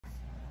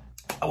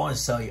I want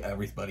to tell you,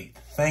 everybody,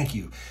 thank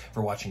you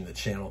for watching the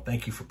channel.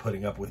 Thank you for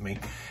putting up with me.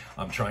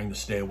 I'm trying to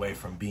stay away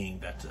from being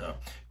that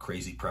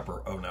crazy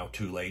prepper. Oh, no,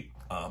 too late.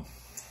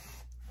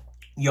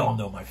 Y'all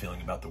know my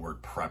feeling about the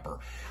word prepper.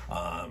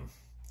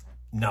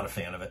 Not a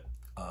fan of it.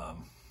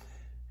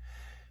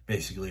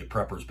 Basically, a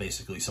prepper is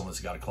basically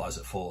someone's got a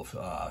closet full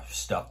of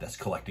stuff that's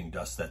collecting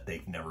dust that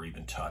they've never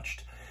even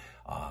touched.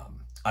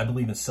 I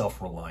believe in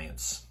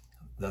self-reliance.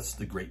 That's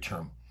the great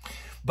term.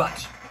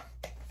 But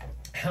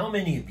how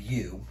many of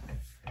you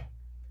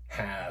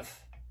have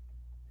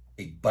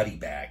a buddy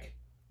bag?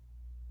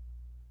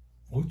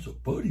 What's a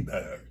buddy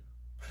bag?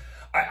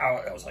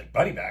 I was like,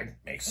 buddy bag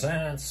makes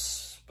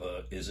sense,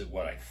 but is it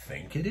what I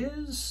think it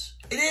is?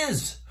 It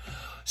is.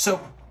 So,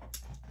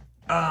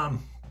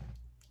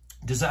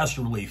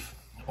 disaster relief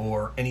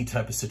or any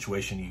type of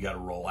situation you got to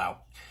roll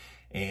out.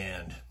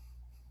 And,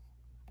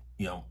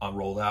 you know, I'm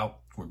rolled out.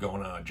 We're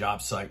going on a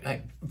job site.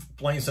 Hey,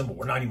 plain and simple,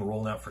 we're not even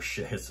rolling out for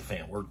shit hits the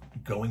fan. We're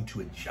going to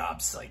a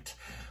job site.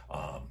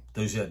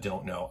 Those of you that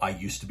don't know, I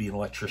used to be an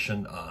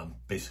electrician,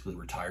 basically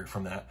retired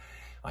from that.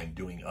 I'm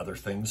doing other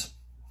things,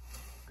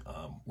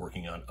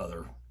 working on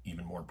other,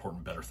 even more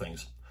important, better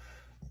things.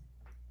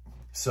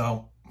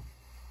 So,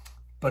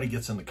 buddy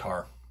gets in the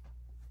car.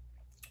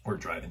 We're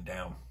driving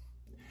down.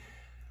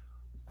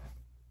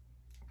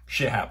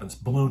 Shit happens.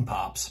 Balloon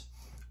pops.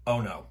 Oh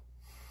no.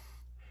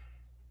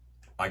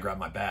 I grab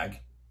my bag.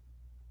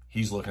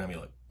 He's looking at me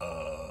like,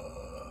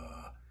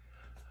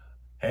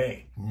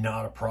 hey,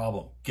 not a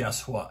problem.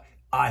 Guess what?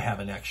 I have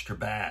an extra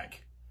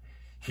bag.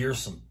 Here's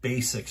some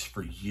basics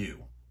for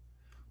you.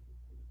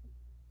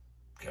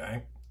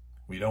 Okay?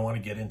 We don't want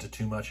to get into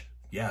too much.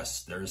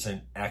 Yes, there's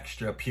an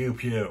extra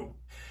pew-pew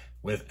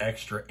with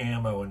extra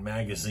ammo and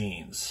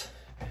magazines.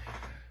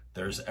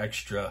 There's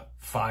extra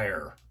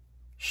fire,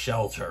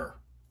 shelter,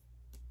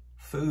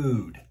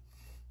 food,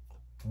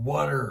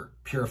 water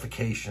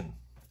purification.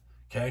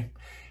 Okay?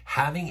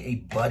 Having a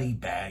buddy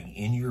bag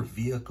in your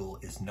vehicle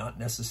is not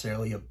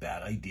necessarily a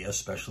bad idea,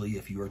 especially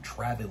if you are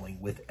traveling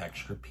with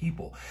extra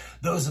people.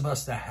 Those of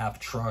us that have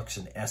trucks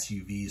and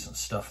SUVs and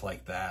stuff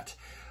like that,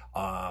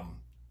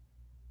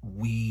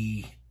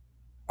 we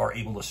are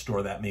able to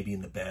store that maybe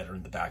in the bed or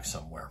in the back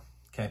somewhere.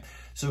 Okay?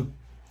 So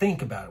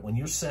think about it. When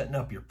you're setting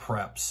up your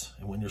preps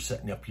and when you're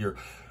setting up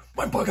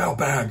my bug out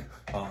bag,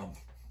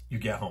 your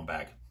get home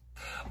bag.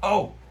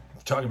 Oh,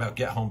 talking about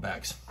get home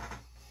bags.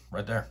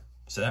 Right there.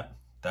 See that?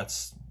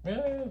 That's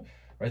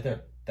right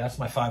there. That's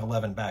my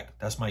 511 bag.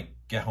 That's my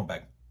get home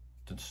bag.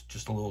 It's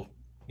just a little,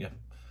 yeah.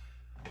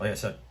 Like I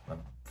said,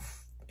 I'm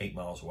 8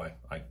 miles away.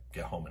 I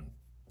get home in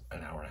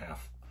an hour and a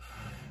half.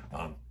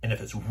 And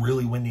if it's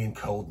really windy and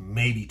cold,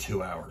 maybe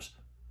 2 hours.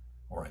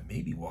 Or I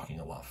may be walking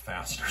a lot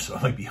faster, so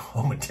I might be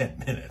home in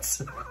 10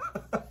 minutes.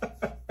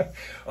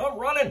 I'm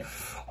running.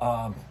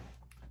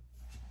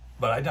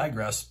 But I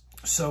digress.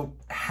 So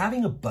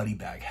having a buddy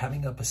bag,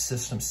 having up a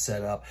system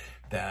set up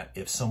that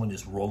if someone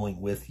is rolling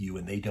with you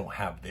and they don't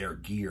have their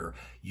gear,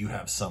 you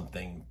have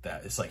something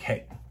that is like,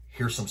 hey,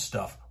 here's some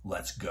stuff,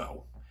 let's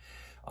go.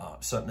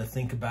 Something to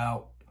think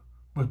about.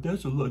 But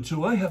that's a lot,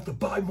 so I have to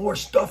buy more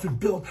stuff and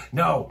build.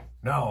 No,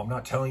 I'm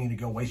not telling you to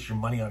go waste your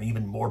money on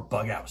even more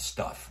bug out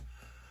stuff.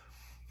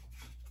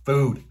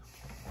 Food,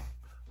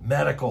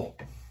 medical,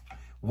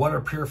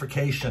 water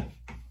purification,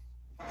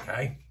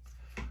 okay?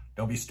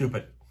 Don't be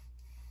stupid.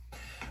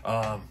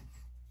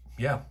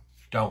 Yeah,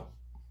 don't,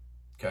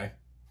 okay?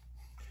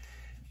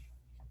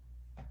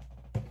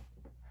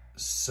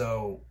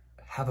 So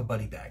have a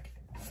buddy bag.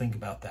 Think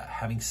about that.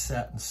 Having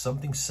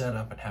something set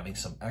up and having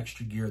some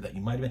extra gear that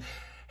you might have been,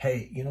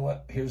 hey, you know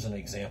what? Here's an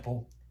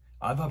example.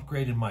 I've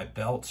upgraded my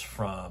belts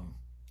from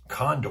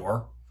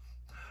Condor.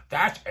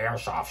 That's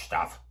airsoft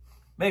stuff.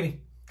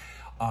 Maybe.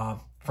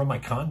 From my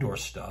Condor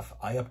stuff,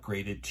 I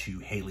upgraded to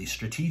Haley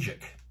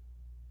Strategic.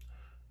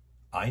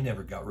 I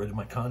never got rid of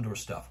my Condor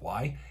stuff.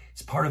 Why?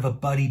 It's part of a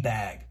buddy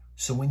bag.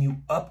 So when you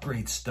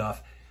upgrade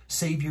stuff,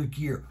 save your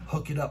gear,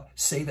 hook it up,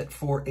 save it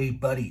for a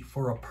buddy,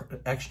 for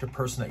an extra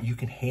person that you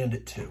can hand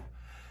it to.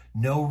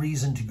 No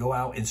reason to go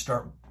out and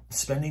start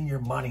spending your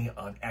money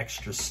on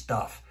extra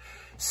stuff.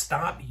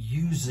 Stop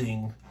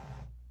using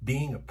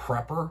being a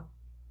prepper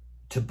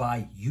to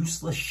buy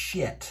useless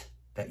shit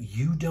that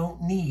you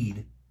don't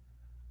need.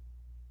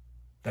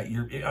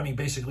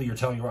 Basically you're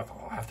telling your wife,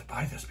 oh, I have to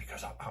buy this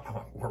because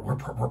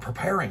we're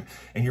preparing,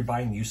 and you're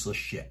buying useless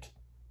shit.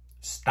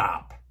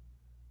 Stop.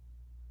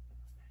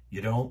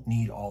 You don't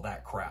need all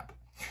that crap.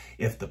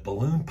 If the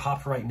balloon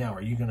popped right now,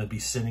 are you going to be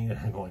sitting there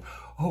and going,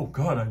 oh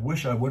God, I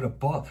wish I would have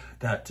bought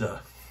that,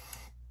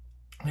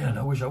 man,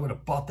 I wish I would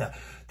have bought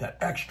that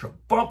extra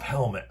bump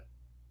helmet.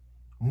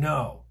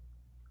 No.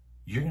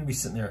 You're going to be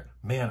sitting there,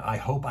 man, I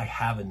hope I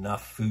have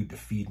enough food to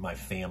feed my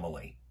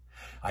family.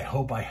 I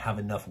hope I have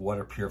enough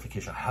water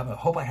purification. I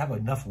hope I have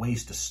enough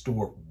ways to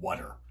store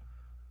water.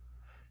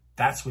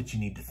 That's what you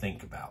need to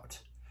think about.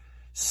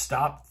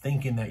 Stop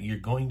thinking that you're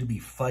going to be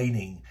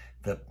fighting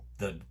the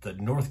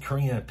North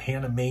Korean and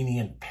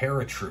Panamanian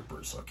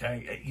paratroopers,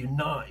 okay? You're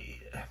not.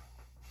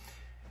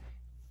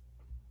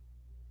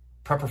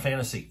 Prepper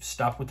fantasy.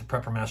 Stop with the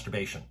prepper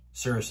masturbation.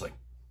 Seriously.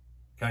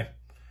 Okay?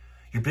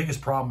 Your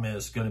biggest problem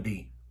is going to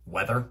be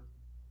weather,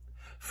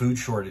 food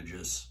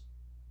shortages,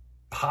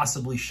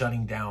 possibly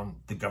shutting down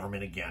the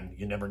government again.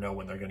 You never know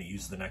when they're going to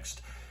use the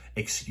next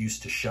excuse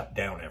to shut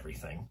down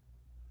everything.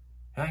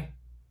 Okay?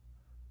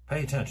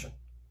 Pay attention.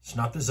 It's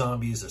not the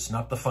zombies. It's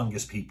not the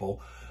fungus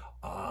people.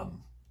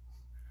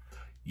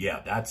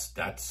 Yeah,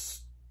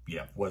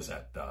 what is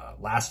that?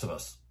 Last of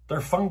Us.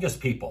 They're fungus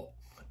people.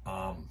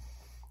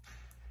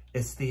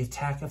 It's the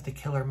attack of the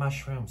killer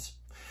mushrooms.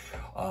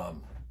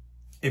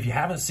 If you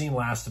haven't seen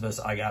Last of Us,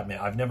 I gotta admit,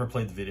 I've never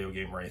played the video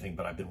game or anything,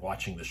 but I've been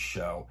watching the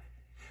show.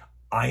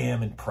 I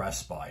am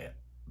impressed by it.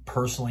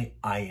 Personally,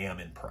 I am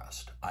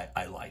impressed.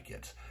 I like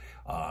it.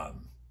 I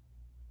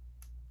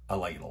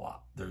like it a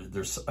lot.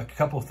 There's a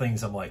couple of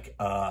things I'm like,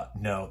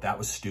 no, that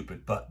was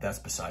stupid, but that's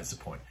besides the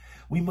point.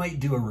 We might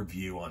do a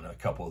review on a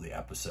couple of the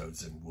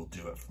episodes, and we'll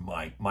do it from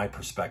my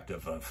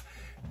perspective of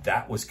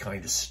that was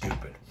kind of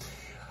stupid.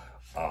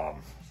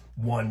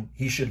 One,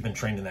 he should have been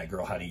training that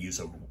girl how to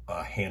use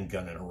a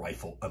handgun and a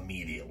rifle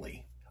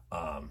immediately.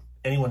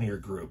 Anyone in your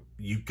group,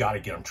 you got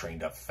to get them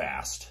trained up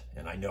fast.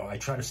 And I know I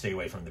try to stay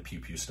away from the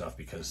pew-pew stuff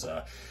because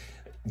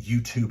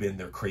YouTube and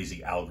their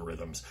crazy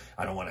algorithms,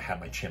 I don't want to have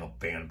my channel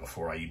banned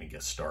before I even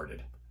get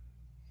started.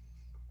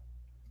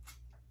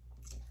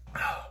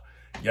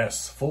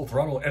 Yes, full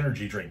throttle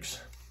energy drinks.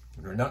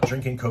 We're not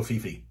drinking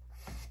Kofifi.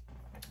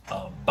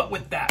 But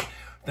with that,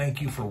 thank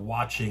you for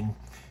watching.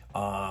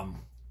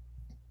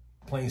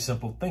 Plain and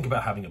simple, think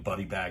about having a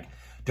buddy bag.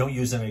 Don't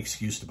use any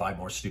excuse to buy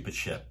more stupid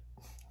shit.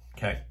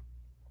 Okay?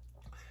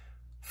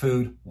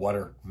 Food,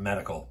 water,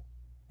 medical.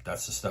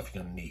 That's the stuff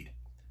you're going to need.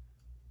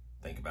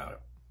 Think about it.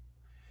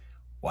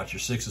 Watch your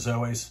six as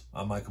always.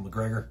 I'm Michael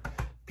McGregor.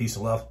 Peace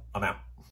and love. I'm out.